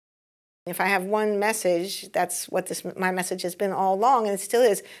If I have one message, that's what my message has been all along, and it still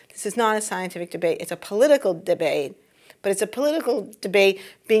is. This is not a scientific debate. It's a political debate, but it's a political debate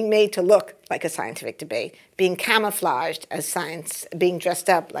being made to look like a scientific debate, being camouflaged as science, being dressed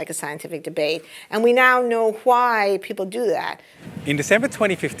up like a scientific debate. And we now know why people do that. In December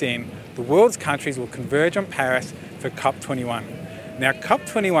 2015, the world's countries will converge on Paris for COP21. Now,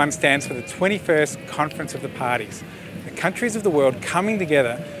 COP21 stands for the 21st Conference of the Parties, the countries of the world coming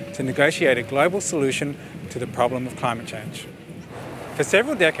together to negotiate a global solution to the problem of climate change. For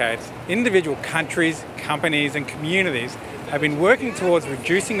several decades, individual countries, companies and communities have been working towards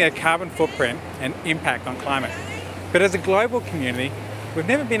reducing their carbon footprint and impact on climate. But as a global community, we've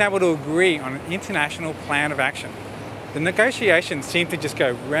never been able to agree on an international plan of action. The negotiations seem to just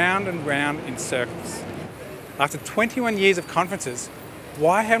go round and round in circles. After 21 years of conferences,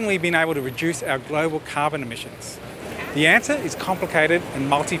 why haven't we been able to reduce our global carbon emissions? The answer is complicated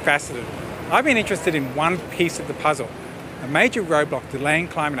and multifaceted. I've been interested in one piece of the puzzle. A major roadblock delaying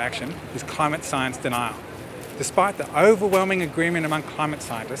climate action is climate science denial. Despite the overwhelming agreement among climate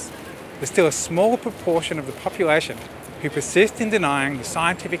scientists, there's still a small proportion of the population who persist in denying the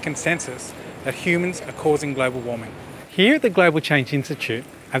scientific consensus that humans are causing global warming. Here at the Global Change Institute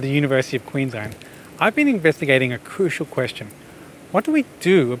at the University of Queensland, I've been investigating a crucial question. What do we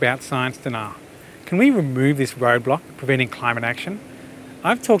do about science denial? Can we remove this roadblock preventing climate action?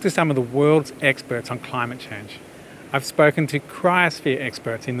 I've talked to some of the world's experts on climate change. I've spoken to cryosphere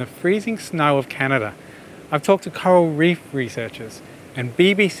experts in the freezing snow of Canada. I've talked to coral reef researchers and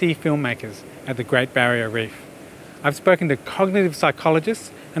BBC filmmakers at the Great Barrier Reef. I've spoken to cognitive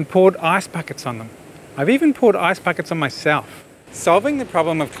psychologists and poured ice buckets on them. I've even poured ice buckets on myself. Solving the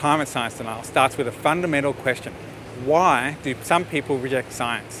problem of climate science denial starts with a fundamental question. Why do some people reject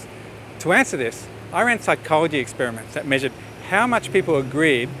science? To answer this, I ran psychology experiments that measured how much people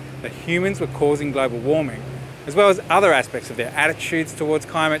agreed that humans were causing global warming, as well as other aspects of their attitudes towards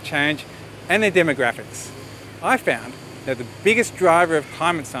climate change and their demographics. I found that the biggest driver of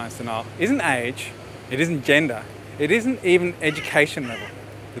climate science denial isn't age, it isn't gender, it isn't even education level.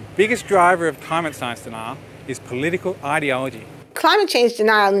 The biggest driver of climate science denial is political ideology. Climate change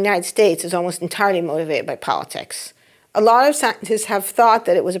denial in the United States is almost entirely motivated by politics. A lot of scientists have thought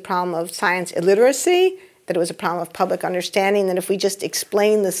that it was a problem of science illiteracy, that it was a problem of public understanding, that if we just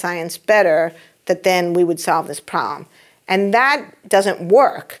explain the science better, that then we would solve this problem. And that doesn't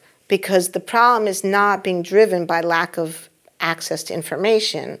work because the problem is not being driven by lack of access to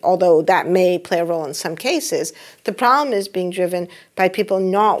information, although that may play a role in some cases. The problem is being driven by people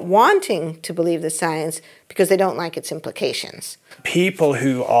not wanting to believe the science because they don't like its implications. People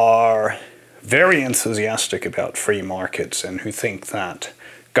who are very enthusiastic about free markets and who think that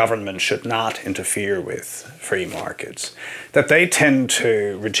government should not interfere with free markets, that they tend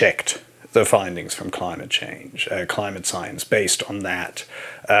to reject the findings from climate change, climate science, based on that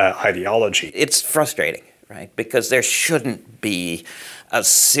ideology. It's frustrating, right? Because there shouldn't be a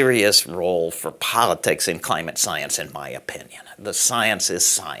serious role for politics in climate science, in my opinion. The science is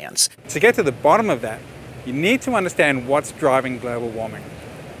science. To get to the bottom of that, you need to understand what's driving global warming.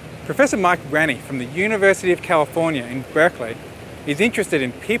 Professor Mike Rennie from the University of California in Berkeley is interested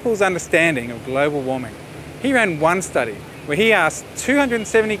in people's understanding of global warming. He ran one study where he asked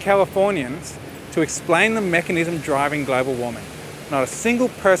 270 Californians to explain the mechanism driving global warming. Not a single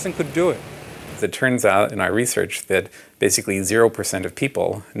person could do it. It turns out in our research that basically 0% of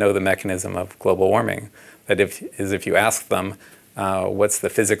people know the mechanism of global warming. That if you ask them what's the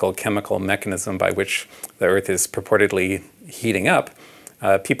physical chemical mechanism by which the Earth is purportedly heating up,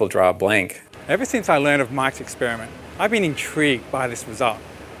 people draw a blank. Ever since I learned of Mike's experiment, I've been intrigued by this result.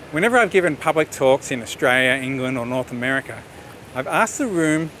 Whenever I've given public talks in Australia, England or North America, I've asked the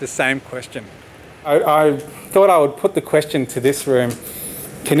room the same question. I thought I would put the question to this room.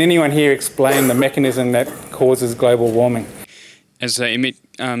 Can anyone here explain the mechanism that causes global warming? As they emit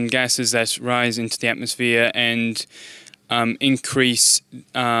gases that rise into the atmosphere and increase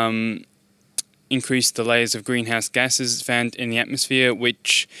the layers of greenhouse gases found in the atmosphere,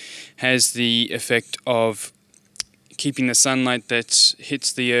 which has the effect of keeping the sunlight that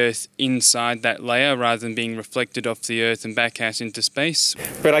hits the Earth inside that layer rather than being reflected off the Earth and back out into space.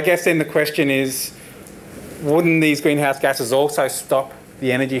 But I guess then the question is, wouldn't these greenhouse gases also stop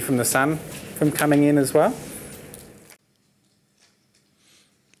the energy from the sun from coming in as well?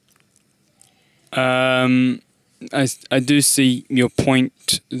 I do see your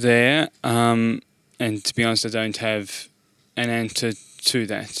point there, and to be honest, I don't have an answer to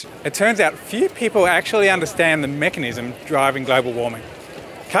that. It turns out few people actually understand the mechanism driving global warming.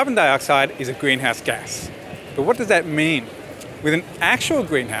 Carbon dioxide is a greenhouse gas. But what does that mean? With an actual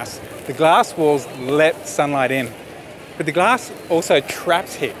greenhouse, the glass walls let sunlight in, but the glass also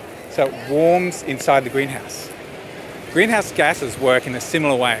traps heat, so it warms inside the greenhouse. Greenhouse gases work in a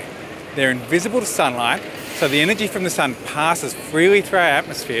similar way. They're invisible to sunlight, so the energy from the sun passes freely through our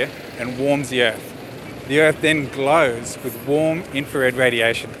atmosphere and warms the Earth. The Earth then glows with warm infrared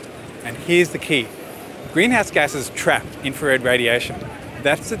radiation. And here's the key. Greenhouse gases trap infrared radiation.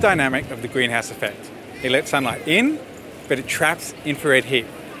 That's the dynamic of the greenhouse effect. It lets sunlight in, but it traps infrared heat,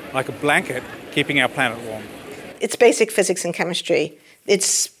 like a blanket keeping our planet warm. It's basic physics and chemistry.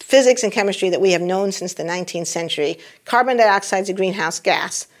 It's physics and chemistry that we have known since the 19th century. Carbon dioxide is a greenhouse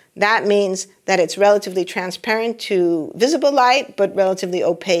gas. That means that it's relatively transparent to visible light, but relatively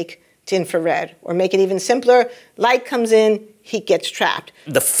opaque to infrared. Or make it even simpler, light comes in, heat gets trapped.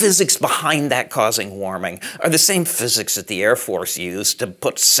 The physics behind that causing warming are the same physics that the Air Force used to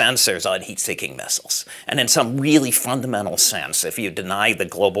put sensors on heat-seeking missiles. And in some really fundamental sense, if you deny the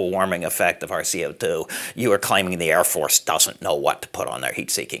global warming effect of our CO2, you are claiming the Air Force doesn't know what to put on their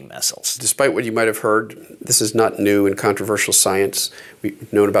heat-seeking missiles. Despite what you might have heard, this is not new in controversial science.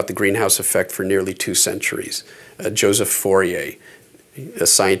 We've known about the greenhouse effect for nearly 2 centuries. Joseph Fourier, a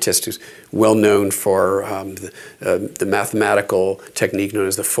scientist who's well known for the mathematical technique known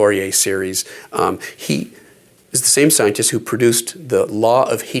as the Fourier series. He is the same scientist who produced the law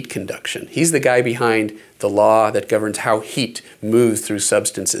of heat conduction. He's the guy behind the law that governs how heat moves through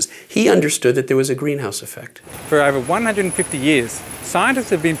substances. He understood that there was a greenhouse effect. For over 150 years, scientists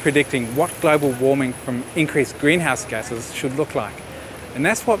have been predicting what global warming from increased greenhouse gases should look like. And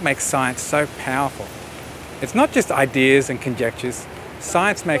that's what makes science so powerful. It's not just ideas and conjectures.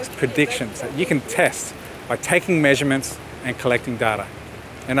 Science makes predictions that you can test by taking measurements and collecting data.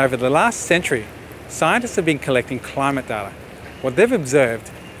 And over the last century, scientists have been collecting climate data. What they've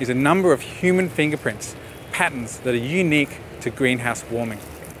observed is a number of human fingerprints, patterns that are unique to greenhouse warming.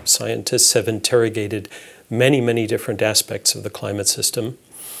 Scientists have interrogated many different aspects of the climate system,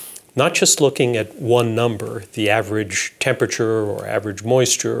 not just looking at one number, the average temperature or average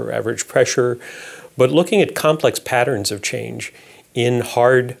moisture or average pressure, but looking at complex patterns of change in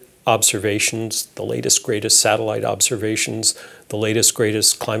hard observations, the latest, greatest satellite observations, the latest,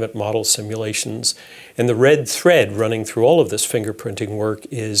 greatest climate model simulations. And the red thread running through all of this fingerprinting work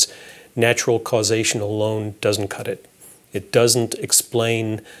is natural causation alone doesn't cut it. It doesn't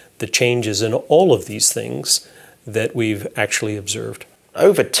explain the changes in all of these things that we've actually observed.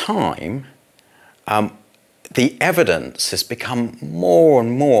 Over time, the evidence has become more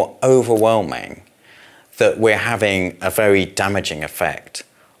and more overwhelming that we're having a very damaging effect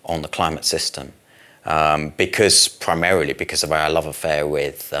on the climate system primarily because of our love affair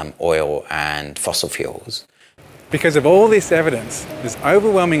with oil and fossil fuels. Because of all this evidence, there's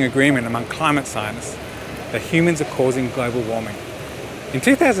overwhelming agreement among climate scientists that humans are causing global warming. In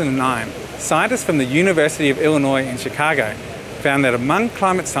 2009, scientists from the University of Illinois in Chicago found that among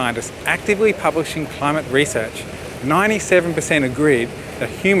climate scientists actively publishing climate research, 97% agreed that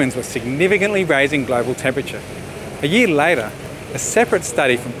humans were significantly raising global temperature. A year later, a separate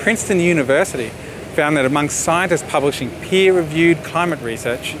study from Princeton University found that among scientists publishing peer-reviewed climate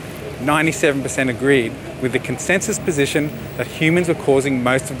research, 97% agreed with the consensus position that humans were causing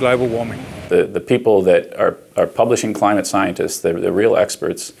most of global warming. The people that are publishing climate scientists, the real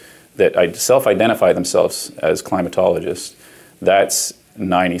experts that self-identify themselves as climatologists, that's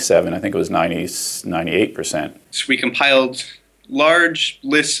 97, I think it was 98%. So we compiled large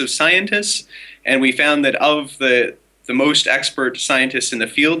lists of scientists, and we found that of the most expert scientists in the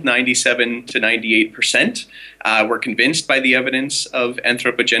field, 97 to 98%, were convinced by the evidence of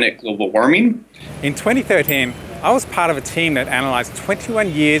anthropogenic global warming. In 2013, I was part of a team that analysed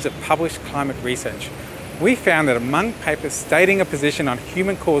 21 years of published climate research. We found that among papers stating a position on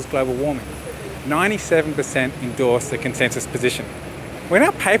human-caused global warming, 97% endorsed the consensus position. When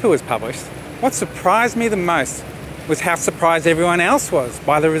our paper was published, what surprised me the most was how surprised everyone else was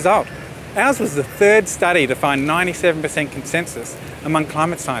by the result. Ours was the third study to find 97% consensus among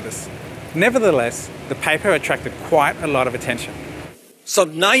climate scientists. Nevertheless, the paper attracted quite a lot of attention.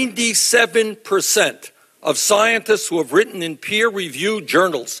 Some 97% of scientists who have written in peer-reviewed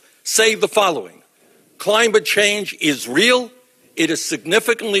journals say the following: climate change is real, it is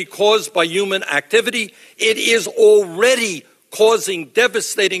significantly caused by human activity, it is already causing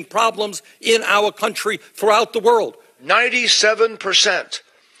devastating problems in our country throughout the world. 97%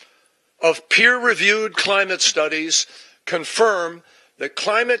 of peer-reviewed climate studies confirm that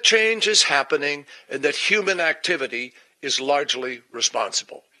climate change is happening and that human activity is largely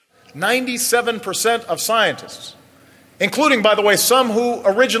responsible. 97% of scientists, including, by the way, some who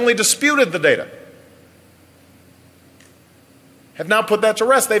originally disputed the data, have now put that to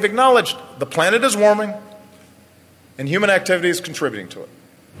rest. They've acknowledged the planet is warming and human activity is contributing to it.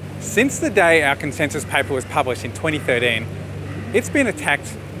 Since the day our consensus paper was published in 2013, it's been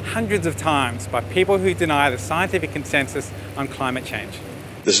attacked hundreds of times by people who deny the scientific consensus on climate change.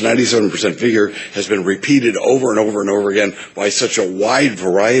 This 97% figure has been repeated over and over and over again by such a wide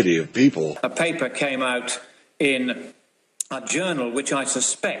variety of people. A paper came out in a journal which I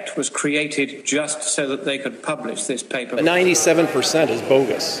suspect was created just so that they could publish this paper. 97% is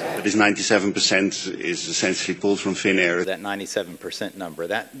bogus. This 97% is essentially pulled from thin air. That 97% number,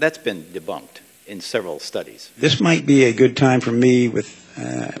 that's been debunked in several studies. This might be a good time for me,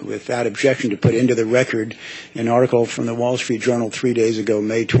 without objection, to put into the record an article from the Wall Street Journal 3 days ago,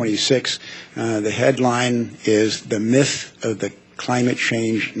 May 26. The headline is "The Myth of the Climate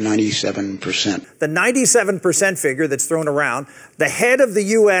Change 97%. The 97% figure that's thrown around, the head of the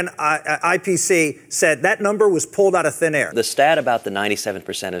UN IPC said that number was pulled out of thin air. The stat about the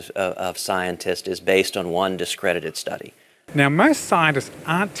 97% of scientists is based on one discredited study. Now, most scientists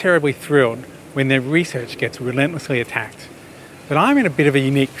aren't terribly thrilled when their research gets relentlessly attacked. But I'm in a bit of a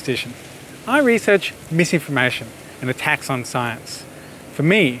unique position. I research misinformation and attacks on science. For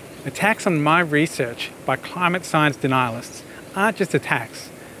me, attacks on my research by climate science denialists aren't just attacks,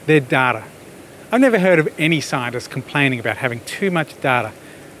 they're data. I've never heard of any scientist complaining about having too much data,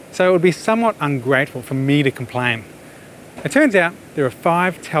 so it would be somewhat ungrateful for me to complain. It turns out there are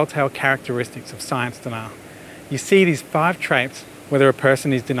 5 telltale characteristics of science denial. You see these 5 traits whether a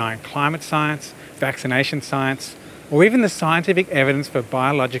person is denying climate science, vaccination science, or even the scientific evidence for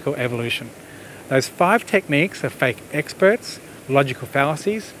biological evolution. Those 5 techniques are fake experts, logical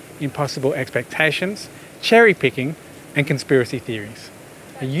fallacies, impossible expectations, cherry picking, and conspiracy theories.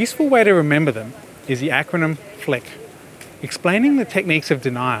 A useful way to remember them is the acronym FLICK. Explaining the techniques of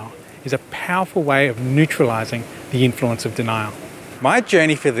denial is a powerful way of neutralising the influence of denial. My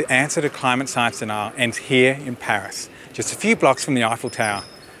journey for the answer to climate science denial ends here in Paris, just a few blocks from the Eiffel Tower.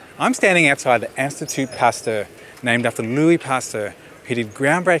 I'm standing outside the Institut Pasteur, named after Louis Pasteur, who did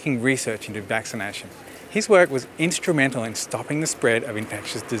groundbreaking research into vaccination. His work was instrumental in stopping the spread of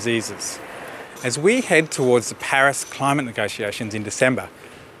infectious diseases. As we head towards the Paris climate negotiations in December,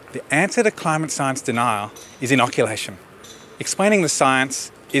 the answer to climate science denial is inoculation. Explaining the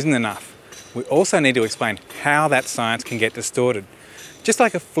science isn't enough. We also need to explain how that science can get distorted. Just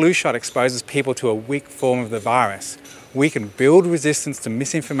like a flu shot exposes people to a weak form of the virus, we can build resistance to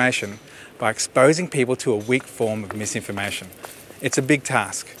misinformation by exposing people to a weak form of misinformation. It's a big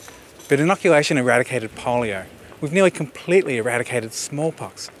task, but inoculation eradicated polio. We've nearly completely eradicated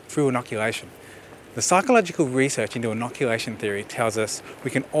smallpox through inoculation. The psychological research into inoculation theory tells us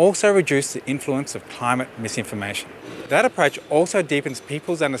we can also reduce the influence of climate misinformation. That approach also deepens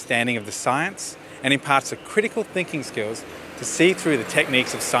people's understanding of the science and imparts the critical thinking skills to see through the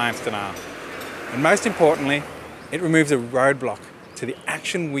techniques of science denial. And most importantly, it removes a roadblock to the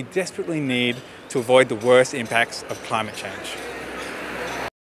action we desperately need to avoid the worst impacts of climate change.